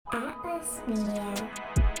Atmosphere.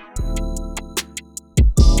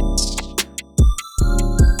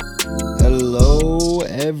 Hello,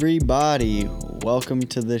 everybody. Welcome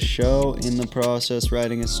to the show, In the Process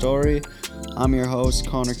Writing a Story. I'm your host,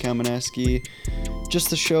 Connor Kameneski. Just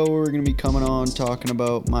the show where we're going to be coming on talking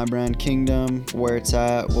about my brand Kingdom, where it's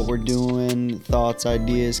at, what we're doing, thoughts,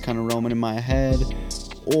 ideas kind of roaming in my head.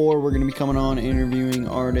 Or we're going to be coming on interviewing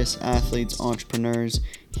artists, athletes, entrepreneurs,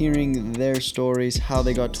 hearing their stories, how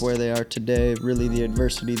they got to where they are today, really the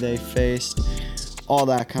adversity they faced, all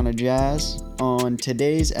that kind of jazz. On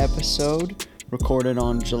today's episode, recorded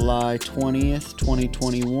on July 20th,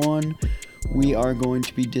 2021, we are going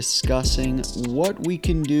to be discussing what we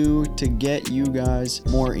can do to get you guys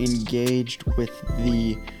more engaged with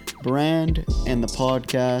the brand and the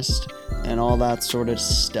podcast and all that sort of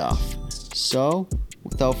stuff. So,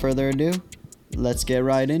 without further ado, let's get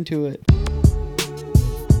right into it.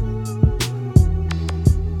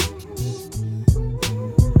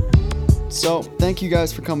 So, thank you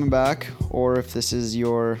guys for coming back, or if this is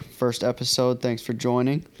your first episode, thanks for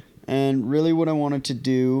joining. And really what I wanted to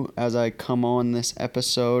do as I come on this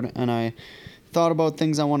episode, and I thought about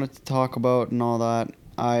things I wanted to talk about and all that,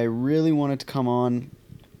 I really wanted to come on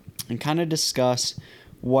and kind of discuss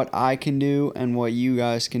what I can do and what you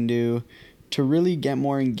guys can do to really get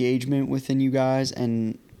more engagement within you guys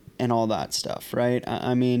and all that stuff, right?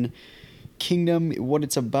 I mean, Kingdom, what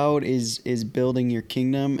it's about is building your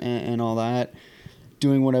kingdom and all that,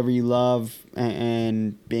 doing whatever you love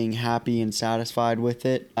and being happy and satisfied with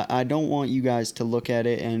it. I don't want you guys to look at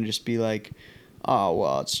it and just be like, oh,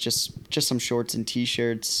 well, it's just some shorts and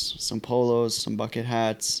t-shirts, some polos, some bucket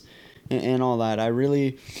hats, and all that. I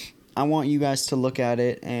want you guys to look at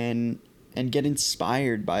it and get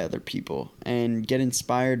inspired by other people and get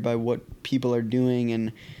inspired by what people are doing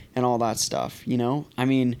and all that stuff, you know? I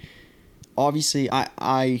mean, obviously,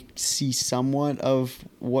 I see somewhat of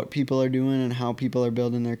what people are doing and how people are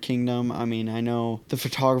building their kingdom. I mean, I know the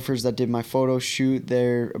photographers that did my photo shoot,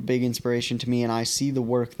 they're a big inspiration to me, and I see the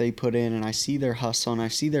work they put in, and I see their hustle, and I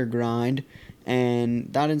see their grind,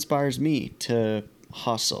 and that inspires me to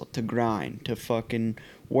hustle, to grind, to fucking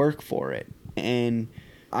work for it. And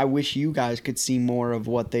I wish you guys could see more of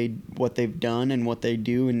what they've done and what they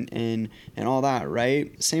do and all that,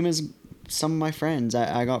 right? Same as some of my friends.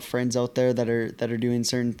 I got friends out there that are doing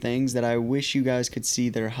certain things that I wish you guys could see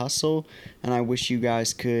their hustle, and I wish you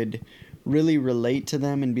guys could really relate to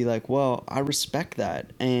them and be like, well, I respect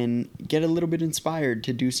that, and get a little bit inspired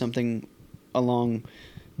to do something along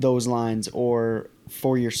those lines or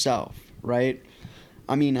for yourself, right?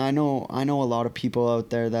 I mean, I know a lot of people out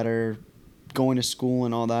there that are going to school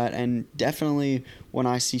and all that, and definitely when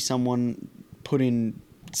I see someone putting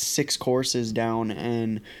 6 courses down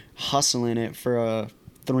and hustling it for a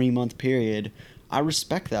 3-month period, I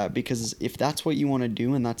respect that, because if that's what you want to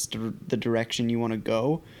do and that's the direction you want to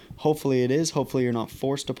go, hopefully it is, hopefully you're not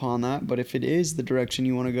forced upon that, but if it is the direction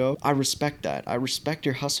you want to go, I respect that. I respect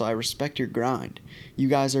your hustle. I respect your grind. You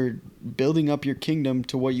guys are building up your kingdom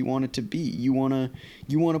to what you want it to be. You want to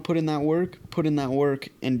put in that work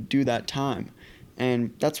and do that time.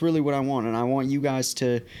 And that's really what I want. And I want you guys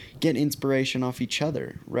to get inspiration off each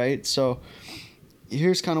other, right? So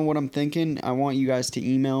here's kind of what I'm thinking. I want you guys to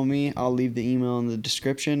email me. I'll leave the email in the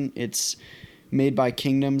description. It's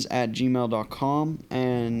madebykingdoms@gmail.com.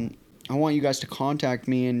 And I want you guys to contact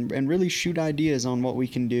me and really shoot ideas on what we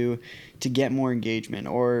can do to get more engagement.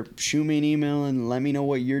 Or shoot me an email and let me know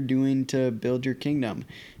what you're doing to build your kingdom.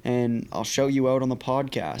 And I'll show you out on the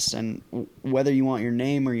podcast. And whether you want your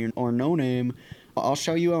name or no name, I'll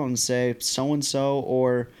show you out and say so-and-so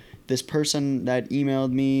or this person that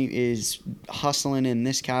emailed me is hustling in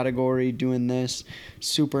this category, doing this,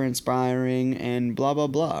 super inspiring, and blah, blah,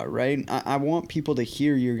 blah, right? I want people to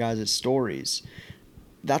hear your guys' stories.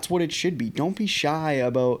 That's what it should be. Don't be shy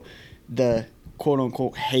about the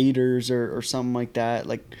quote-unquote haters or something like that.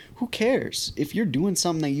 Like, who cares? If you're doing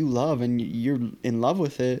something that you love and you're in love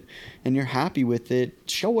with it and you're happy with it,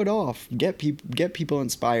 show it off. Get people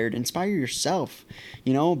inspired. Inspire yourself,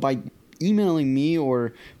 you know, by emailing me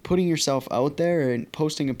or putting yourself out there and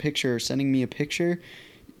posting a picture or sending me a picture.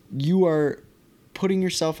 You are putting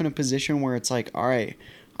yourself in a position where it's like, all right,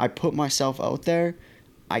 I put myself out there.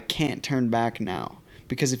 I can't turn back now,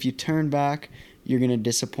 because if you turn back, you're going to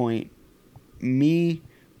disappoint me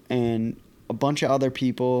and a bunch of other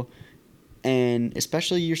people, and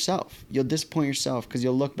especially yourself. You'll disappoint yourself because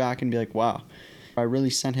you'll look back and be like, wow, I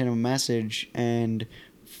really sent him a message and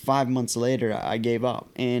 5 months later I gave up.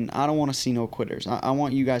 And I don't want to see no quitters. I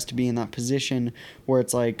want you guys to be in that position where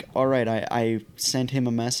it's like, all right, I sent him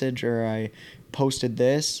a message or I posted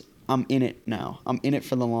this. I'm in it now. I'm in it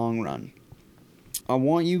for the long run. I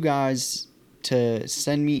want you guys to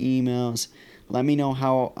send me emails. Let me know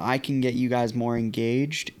how I can get you guys more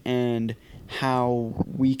engaged and how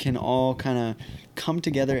we can all kind of come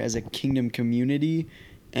together as a kingdom community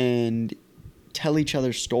and tell each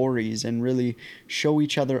other stories and really show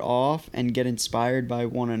each other off and get inspired by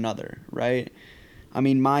one another, right? I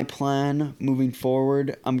mean, my plan moving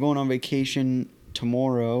forward, I'm going on vacation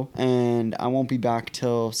tomorrow and I won't be back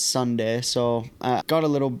till Sunday, so I got a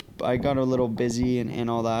little busy and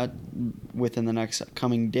all that within the next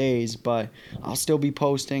coming days, but I'll still be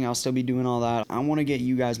posting, I'll still be doing all that. I want to get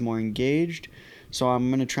you guys more engaged, so I'm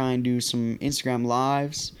going to try and do some Instagram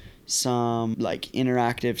lives, some like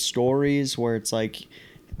interactive stories where it's like,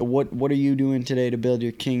 what are you doing today to build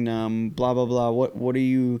your kingdom, blah blah blah, what do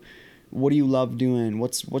you love doing,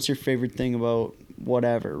 what's your favorite thing about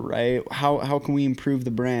whatever, right? How can we improve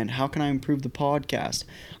the brand? How can I improve the podcast?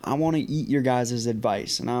 I want to eat your guys'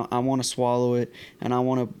 advice, and I want to swallow it, and I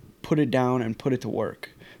want to put it down and put it to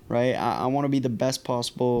work, right? I want to be the best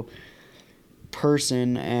possible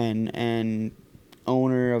person and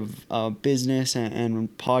owner of a business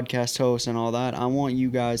and podcast host and all that. I want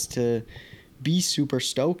you guys to be super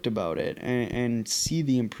stoked about it and see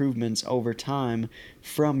the improvements over time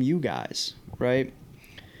from you guys, right?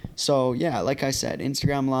 So yeah, like I said,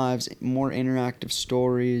 Instagram lives, more interactive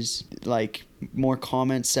stories, like more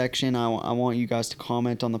comment section. I want you guys to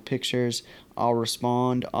comment on the pictures. I'll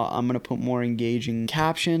respond. I'm going to put more engaging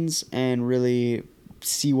captions and really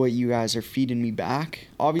see what you guys are feeding me back.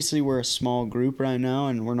 Obviously, we're a small group right now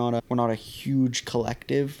and we're not a huge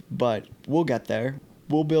collective, but we'll get there.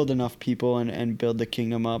 We'll build enough people and build the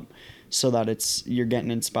kingdom up so that you're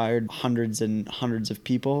getting inspired hundreds and hundreds of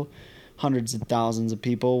people, hundreds of thousands of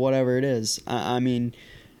people, whatever it is. I mean,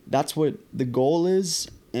 that's what the goal is,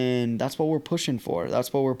 and that's what we're pushing for.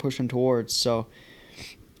 That's what we're pushing towards. So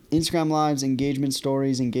Instagram lives, engagement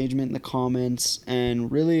stories, engagement in the comments,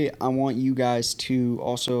 and really I want you guys to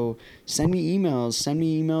also send me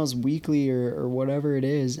emails weekly or whatever it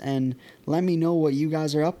is, and let me know what you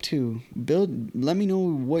guys are up to. Let me know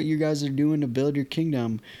what you guys are doing to build your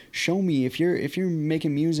kingdom. Show me if you're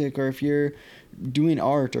making music or if you're doing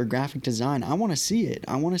art or graphic design. I want to see it.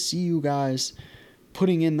 I want to see you guys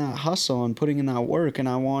putting in that hustle and putting in that work, and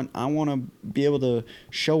I want to be able to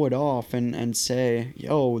show it off and say,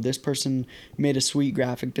 yo, this person made a sweet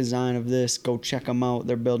graphic design of this, go check them out,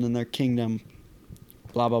 they're building their kingdom,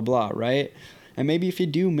 blah blah blah, right? And maybe if you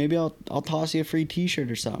do, maybe I'll toss you a free t-shirt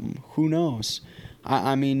or something. Who knows?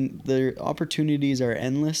 I mean, the opportunities are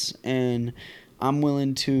endless, and I'm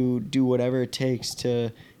willing to do whatever it takes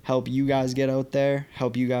to help you guys get out there,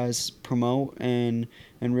 help you guys promote and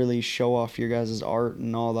really show off your guys' art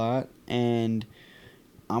and all that. And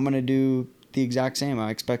I'm going to do the exact same. I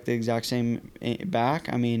expect the exact same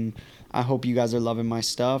back. I mean, I hope you guys are loving my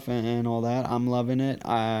stuff and all that. I'm loving it.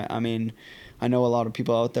 I mean, I know a lot of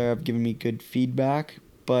people out there have given me good feedback,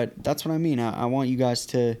 but that's what I mean. I want you guys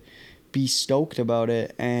to be stoked about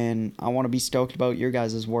it, and I want to be stoked about your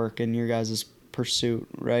guys' work and your guys' pursuit,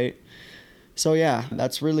 right? So yeah,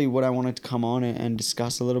 that's really what I wanted to come on and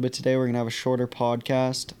discuss a little bit today. We're going to have a shorter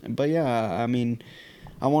podcast. But yeah, I mean,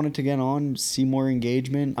 I wanted to get on, see more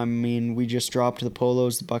engagement. I mean, we just dropped the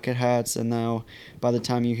polos, the bucket hats, and now by the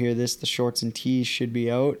time you hear this, the shorts and tees should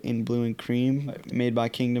be out in blue and cream, made by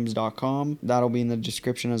kingdoms.com. That'll be in the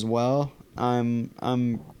description as well.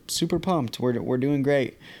 I'm super pumped. We're doing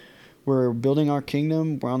great. We're building our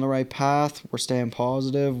kingdom. We're on the right path. We're staying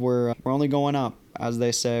positive. We're only going up. As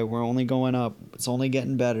they say, we're only going up. It's only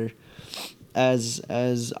getting better. As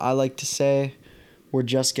I like to say, we're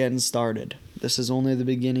just getting started. This is only the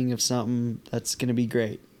beginning of something that's going to be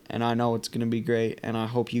great. And I know it's going to be great. And I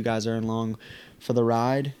hope you guys are along for the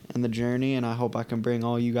ride and the journey. And I hope I can bring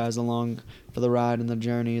all you guys along for the ride and the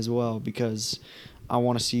journey as well. Because I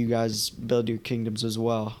want to see you guys build your kingdoms as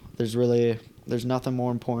well. There's nothing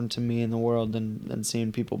more important to me in the world than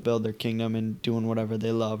seeing people build their kingdom and doing whatever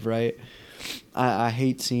they love, right? I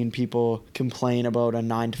hate seeing people complain about a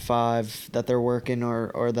 9-to-5 that they're working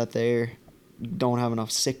or that they don't have enough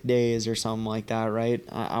sick days or something like that, right?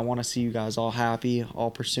 I want to see you guys all happy, all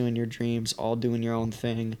pursuing your dreams, all doing your own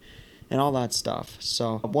thing, and all that stuff.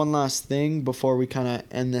 So one last thing before we kind of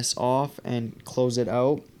end this off and close it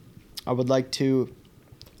out, I would like to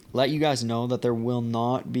let you guys know that there will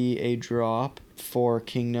not be a drop for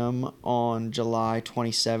Kingdom on July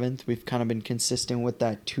 27th. We've kind of been consistent with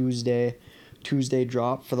that Tuesday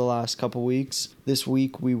drop for the last couple weeks. This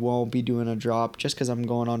week we won't be doing a drop just because I'm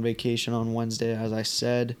going on vacation on Wednesday, as I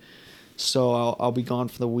said. So I'll be gone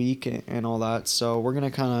for the week and all that. So we're going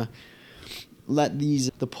to kind of let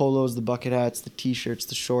the polos, the bucket hats, the t-shirts,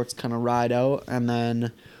 the shorts kind of ride out, and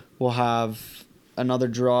then we'll have another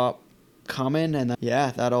drop coming, and then,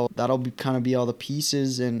 yeah, that'll be kind of be all the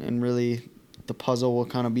pieces, and really the puzzle will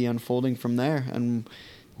kind of be unfolding from there. And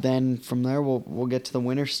then from there we'll get to the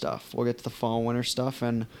winter stuff. We'll get to the fall winter stuff,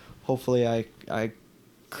 and hopefully I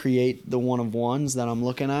create the one of ones that I'm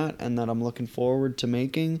looking at and that I'm looking forward to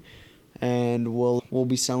making, and we'll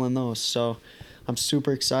be selling those. So I'm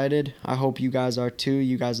super excited. I hope you guys are too.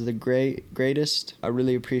 You guys are the greatest. I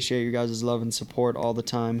really appreciate you guys' love and support all the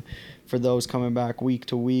time. For those coming back week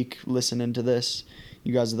to week, listening to this,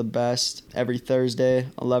 you guys are the best. Every Thursday,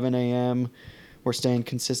 11 a.m., we're staying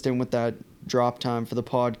consistent with that drop time for the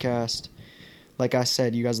podcast. Like I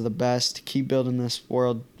said, you guys are the best. Keep building this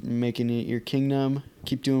world, making it your kingdom.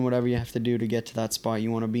 Keep doing whatever you have to do to get to that spot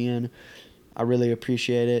you want to be in. I really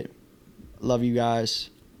appreciate it. Love you guys.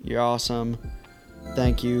 You're awesome.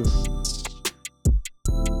 Thank you.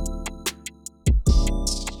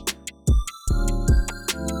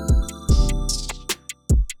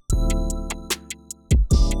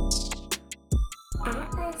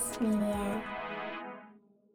 Atlas Media.